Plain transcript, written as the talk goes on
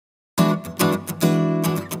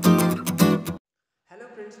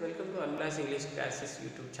students, welcome to Anmulas English Classes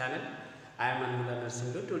YouTube channel. I am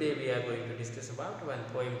A.Narsimlu. Today we are going to discuss about one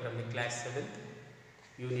poem from the Class 7,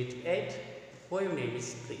 Unit-8. The poem name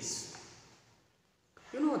is Trees.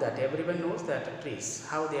 You know that everyone knows that trees,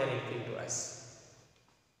 how they are helping to us.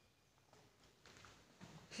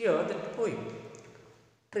 Here the poem,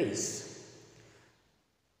 Trees.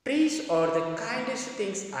 Trees are the kindest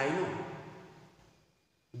things I know.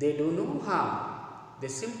 They do no harm, they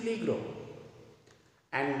simply grow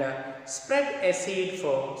and spread a seed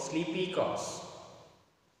for sleepy cows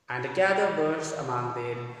and gather birds among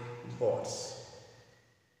their boughs.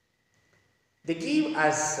 They give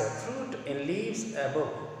us fruit in leaves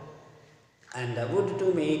above and wood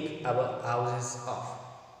to make our houses of,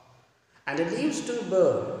 and leaves to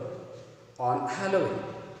burn on Halloween,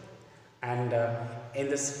 and in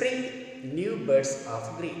the spring new buds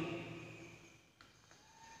of green.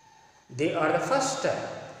 They are the first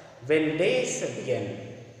when days begin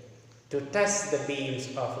to touch the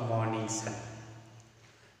beams of morning sun.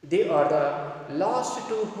 They are the last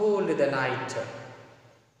to hold the night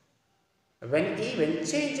when even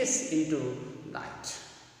changes into night.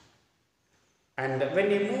 And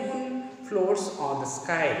when a moon floats on the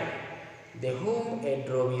sky, they hum a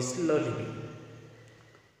drovis lullaby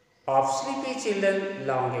of sleepy children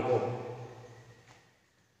long ago.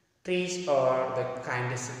 Trees are the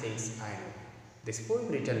kindest things I know. This poem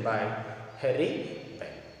written by Behn.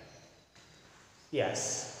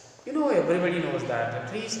 Yes, you know, everybody knows that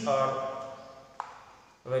trees are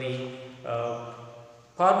very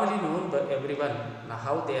formally known by everyone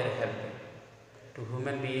how they are helping to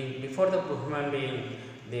human being. Before the human being,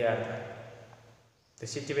 they are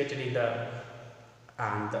situated in the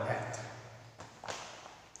earth.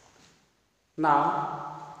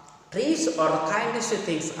 Now, trees are the kindest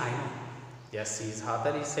things I know. Yes, his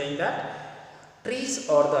author is saying that trees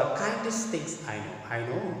are the kindest things I know. I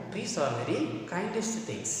know trees are very kindest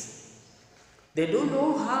things. They do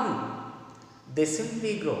no harm. They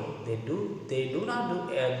simply grow. They do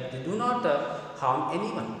not harm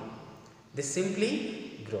anyone. They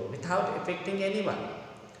simply grow without affecting anyone,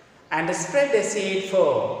 and spread a shade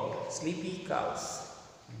for sleepy cows.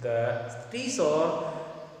 The trees are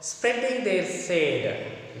spreading their shade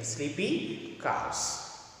in sleepy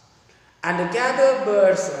cows, and gather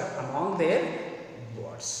birds among their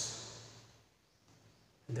boughs.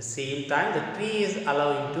 At the same time, the tree is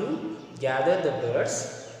allowing to gather the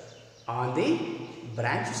birds on the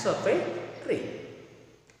branches of a tree.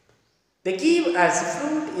 They give us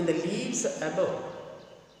fruit in the leaves above.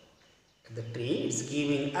 The tree is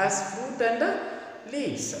giving us fruit and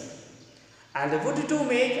leaves, and the wood to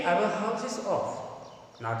make our houses of.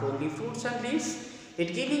 Not only fruits and leaves,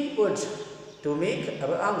 it giving wood to make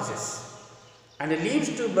our houses, and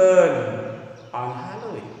leaves to burn on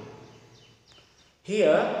Halloween.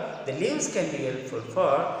 Here, the leaves can be helpful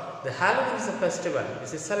for the Halloween is a festival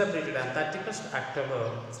which is celebrated on 31st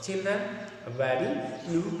October. Children wearing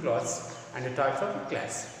new clothes and toys for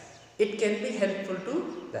class. It can be helpful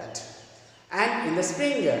to that. And in the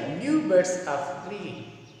spring, new buds of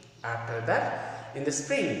green. After that, in the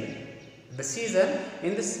spring, the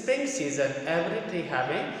spring season, every tree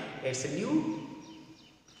having its new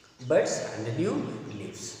buds and new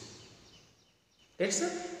leaves. It's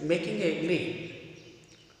making a green.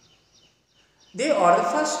 They are the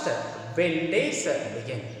first when days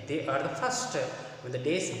begin. They are the first when the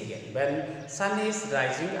days begin. When sun is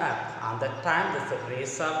rising up, on that time the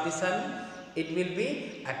rays of the sun, it will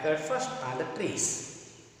be occurred first on the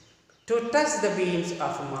trees to touch the beams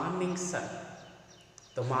of morning sun.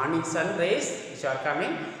 The morning sun rays which are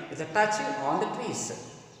coming is touching on the trees.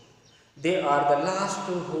 They are the last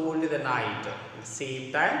to hold the night. At the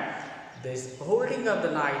same time, this holding of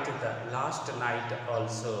the night, the last night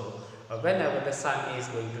also, whenever the sun is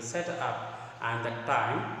going to set up, and that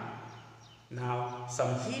time, now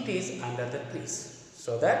some heat is under the trees.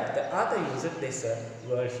 So that the author uses this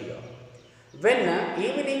word here. When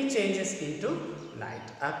evening changes into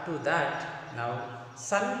night, up to that, now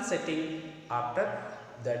sun setting after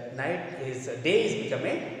that night is day is become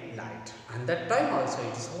a night, and that time also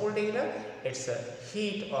it is holding its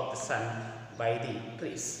heat of the sun by the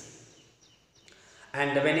trees.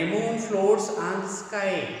 And when a moon floats on the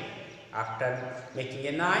sky after making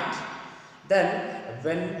a night, then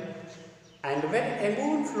when a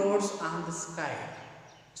moon floats on the sky,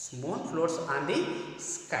 moon floats on the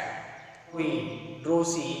sky, we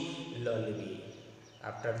drowsy lullaby.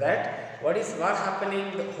 After that, what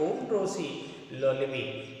happening? The home drowsy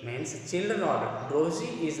lullaby means children are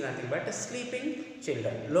drowsy is nothing but a sleeping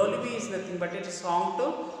children. Lullaby is nothing but a song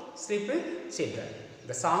to sleeping children.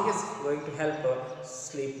 The song is going to help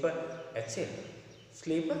sleep a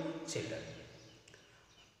sleep children.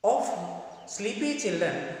 Of sleepy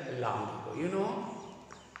children long ago. You know,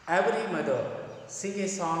 every mother sing a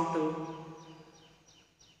song to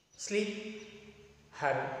sleep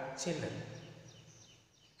her children.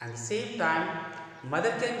 At the same time,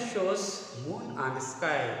 mother can shows moon on the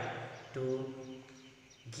sky to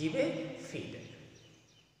give a feed.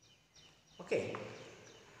 Okay.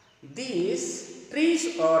 These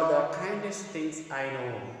trees are the kindest things I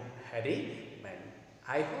know, Harry.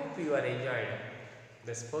 I hope you are enjoyed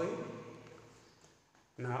this poem.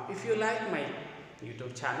 Now, if you like my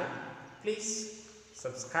YouTube channel, please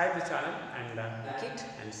subscribe the channel and like it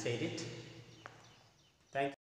and share it. Thank you.